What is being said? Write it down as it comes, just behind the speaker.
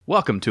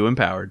Welcome to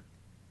Empowered.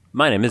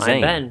 My name is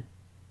Zane. I'm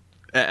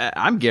Ben.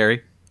 I'm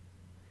Gary.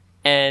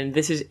 And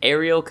this is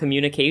aerial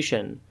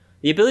communication.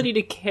 The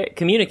ability to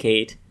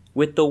communicate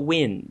with the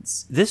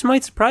winds. This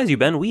might surprise you,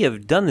 Ben. We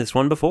have done this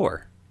one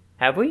before.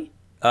 Have we?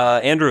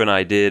 Andrew and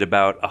I did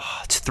about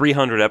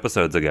 300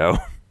 episodes ago.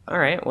 All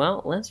right,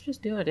 well, let's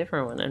just do a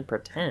different one and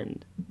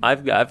pretend.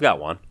 I've got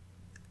one.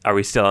 Are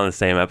we still on the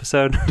same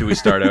episode? Do we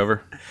start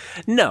over?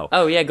 No.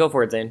 Oh, yeah, go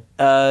for it, Zane.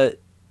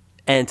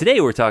 And today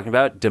we're talking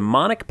about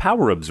demonic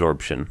power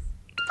absorption.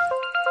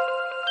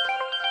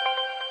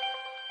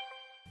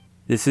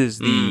 This is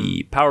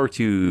the power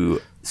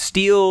to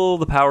steal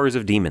the powers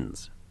of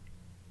demons.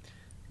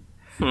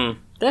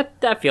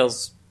 That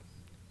feels...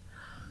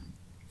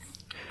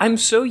 I'm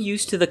so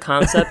used to the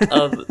concept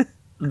of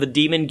the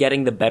demon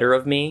getting the better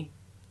of me.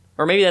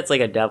 Or maybe that's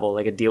like a devil,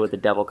 like a deal with the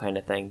devil kind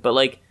of thing. But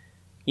like,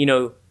 you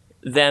know,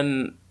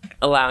 them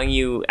allowing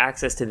you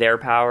access to their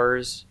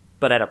powers,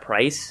 but at a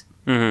price.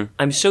 Mm-hmm.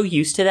 I'm so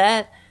used to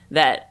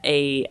that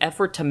a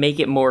effort to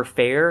make it more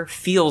fair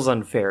feels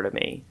unfair to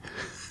me.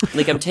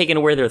 Like I'm taking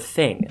away their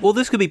thing. Well,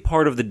 this could be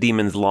part of the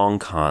demon's long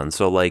con.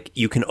 So, like,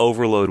 you can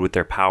overload with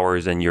their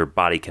powers and your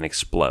body can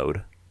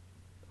explode.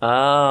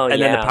 Oh, and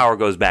then the power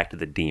goes back to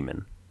the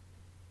demon.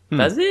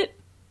 Does it?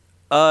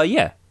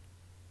 Yeah.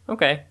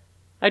 Okay.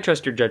 I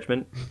trust your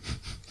judgment.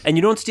 And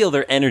you don't steal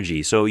their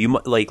energy. So,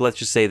 let's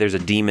just say there's a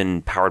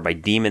demon powered by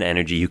demon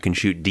energy who can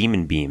shoot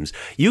demon beams.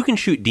 You can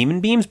shoot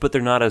demon beams, but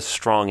they're not as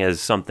strong as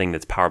something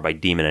that's powered by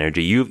demon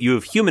energy. You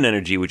have human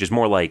energy, which is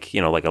more like,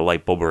 like a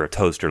light bulb or a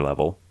toaster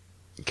level.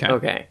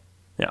 Okay.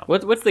 Yeah.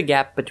 What's the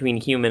gap between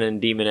human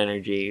and demon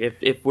energy?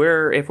 If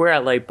we're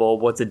at light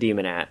bulb, what's a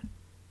demon at?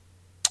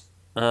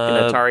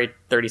 An Atari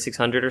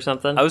 3600 or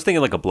something? I was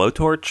thinking like a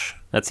blowtorch.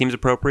 That seems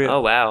appropriate. Oh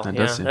wow,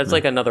 That's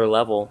like another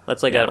level.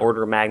 That's like an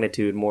order of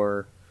magnitude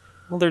more.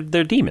 Well,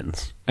 they're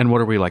demons. And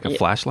what are we, like a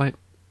flashlight?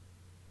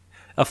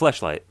 A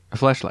fleshlight. A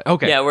flashlight.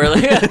 Okay. Yeah, we're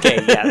like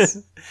okay,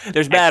 yes.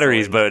 There's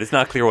batteries, but it's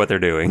not clear what they're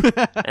doing.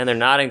 And they're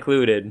not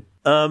included.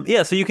 So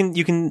you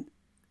can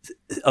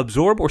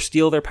absorb or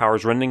steal their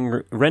powers,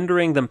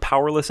 rendering them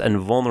powerless and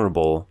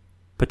vulnerable,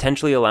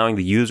 potentially allowing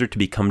the user to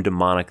become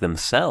demonic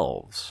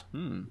themselves.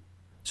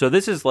 So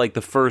this is like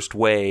the first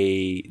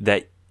way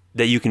that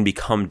you can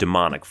become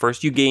demonic.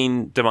 First, you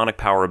gain demonic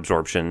power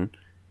absorption,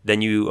 then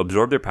you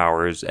absorb their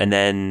powers, and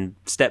then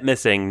step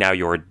missing. Now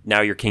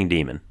you're King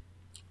Demon.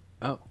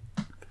 Oh.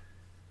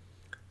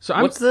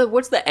 So what's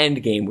the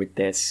end game with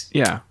this?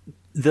 Yeah.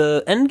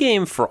 The end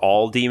game for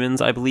all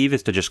demons, I believe,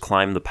 is to just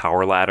climb the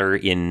power ladder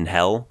in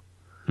hell.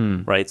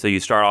 Right? So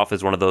you start off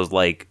as one of those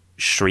like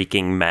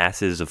shrieking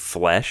masses of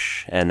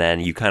flesh, and then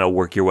you kind of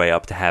work your way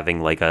up to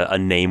having like a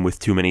name with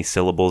too many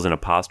syllables and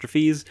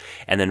apostrophes,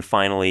 and then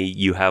finally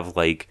you have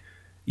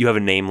a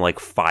name like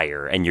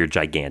Fire, and you're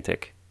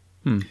gigantic.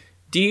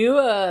 Do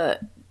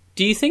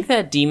you think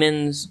that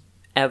demons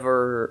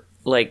ever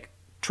like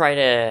try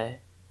to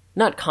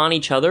not con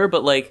each other,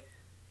 but like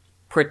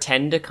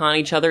pretend to con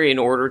each other in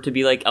order to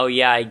be like, oh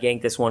yeah, I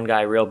ganked this one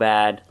guy real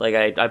bad, like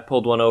I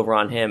pulled one over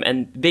on him,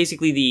 and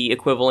basically the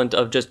equivalent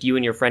of just you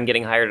and your friend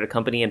getting hired at a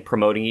company and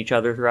promoting each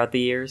other throughout the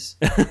years?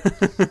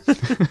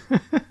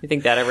 You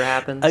think that ever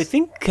happens? I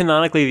think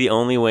canonically the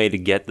only way to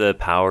get the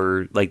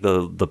power, like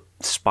the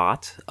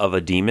spot of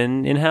a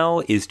demon in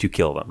hell, is to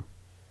kill them.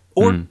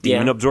 Or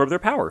demon absorb their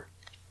power.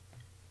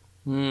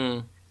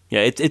 Yeah,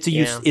 it's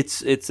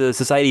a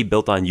society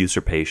built on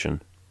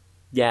usurpation.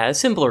 Yeah, a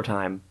simpler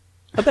time.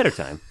 A better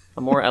time.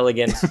 A more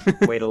elegant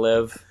way to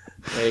live,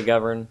 way to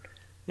govern.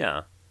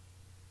 Yeah.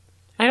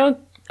 I don't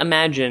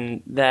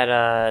imagine that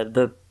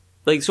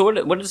so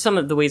what are some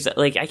of the ways that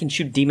like I can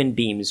shoot demon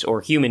beams or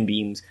human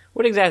beams?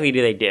 What exactly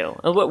do they do?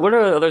 What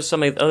are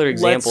some other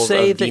examples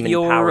of demon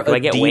power? Do I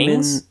get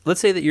wings? Let's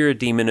say that you're a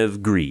demon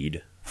of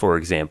greed, for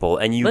example,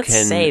 and you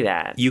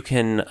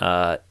can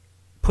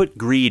put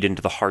greed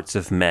into the hearts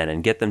of men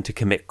and get them to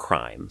commit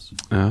crimes.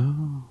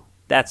 Oh.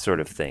 That sort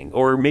of thing.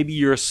 Or maybe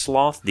you're a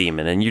sloth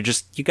demon and you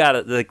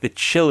got like the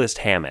chillest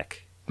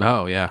hammock.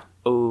 Oh, yeah.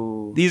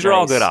 Oh, these are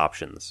all good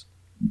options.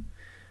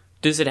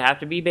 Does it have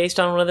to be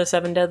based on one of the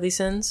 7 deadly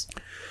sins?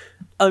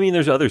 I mean,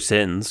 there's other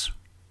sins.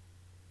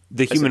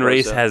 The human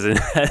race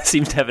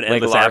seems to have an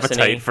endless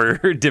appetite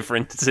for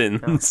different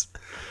sins.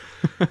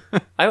 Oh.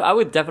 I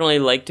would definitely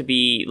like to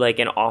be like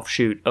an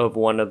offshoot of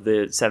one of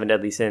the 7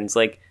 deadly sins.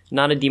 Like,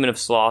 not a demon of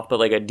sloth, but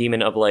like a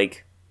demon of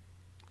like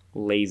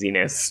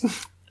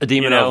laziness. A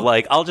demon of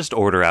like, I'll just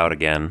order out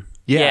again.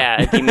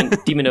 Yeah, a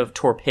demon of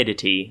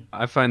torpidity.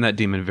 I find that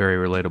demon very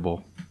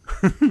relatable.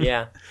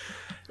 Yeah.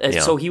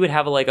 So he would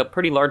have a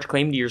pretty large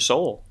claim to your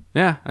soul.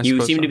 Yeah,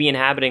 you seem to be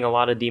inhabiting a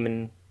lot of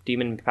demon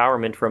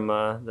empowerment from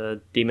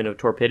the demon of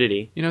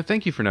torpidity.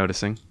 Thank you for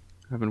noticing.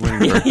 I've been waiting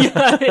for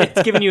Yeah,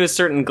 it's giving you a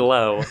certain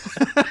glow.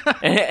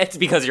 It's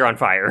because you're on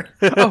fire.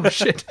 Oh,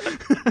 shit.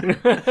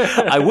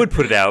 I would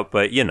put it out,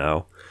 but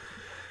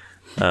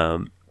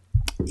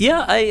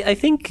I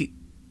think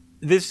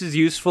this is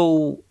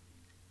useful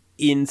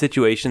in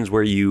situations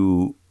where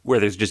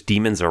there's just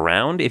demons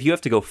around. If you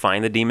have to go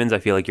find the demons, I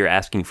feel like you're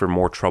asking for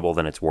more trouble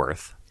than it's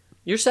worth.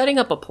 You're setting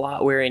up a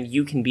plot wherein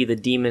you can be the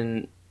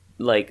demon,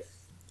 like,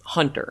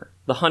 hunter.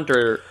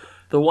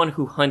 The one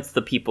who hunts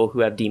the people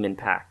who have demon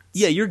pacts.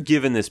 Yeah, you're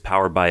given this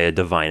power by a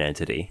divine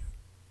entity.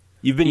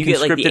 You've been You get,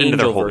 like, the conscripted into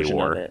their angel holy version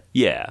war. of it.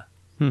 Yeah.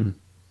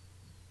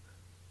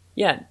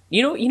 Yeah,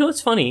 you know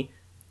what's funny?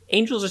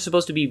 Angels are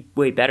supposed to be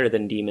way better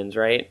than demons,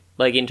 right?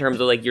 Like in terms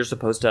of like you're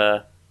supposed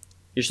to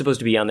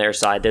be on their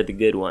side. They're the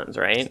good ones,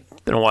 right?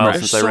 Been a while Right.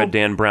 since I read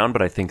Dan Brown,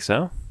 but I think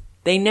so.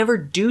 They never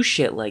do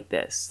shit like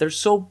this. They're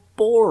so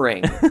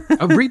boring.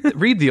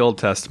 Read the Old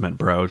Testament,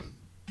 bro.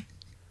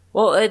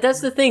 Well,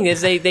 that's the thing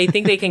is they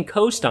think they can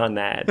coast on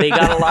that. They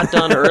got a lot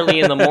done early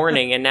in the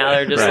morning, and now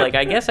they're just Right. like,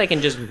 I guess I can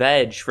just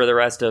veg for the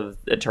rest of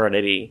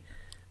eternity.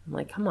 I'm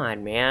like, come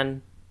on,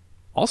 man.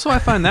 Also, I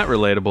find that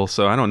relatable,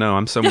 so I don't know.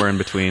 I'm somewhere in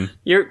between.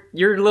 You're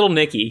little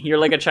Nicky. You're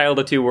like a child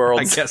of two I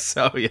worlds. guess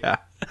so, yeah.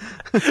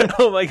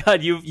 Oh my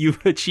god,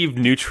 you've achieved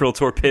neutral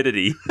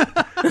torpidity.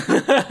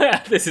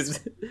 This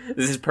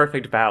is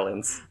perfect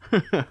balance.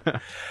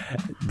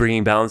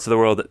 Bringing balance to the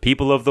world.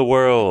 People of the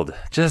world,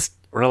 just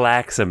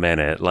relax a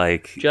minute.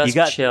 Like,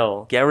 Just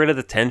chill. Get rid of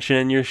the tension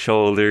in your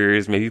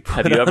shoulders. Maybe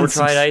put Have you ever on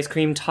some tried ice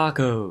cream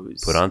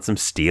tacos? Put on some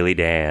Steely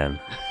Dan.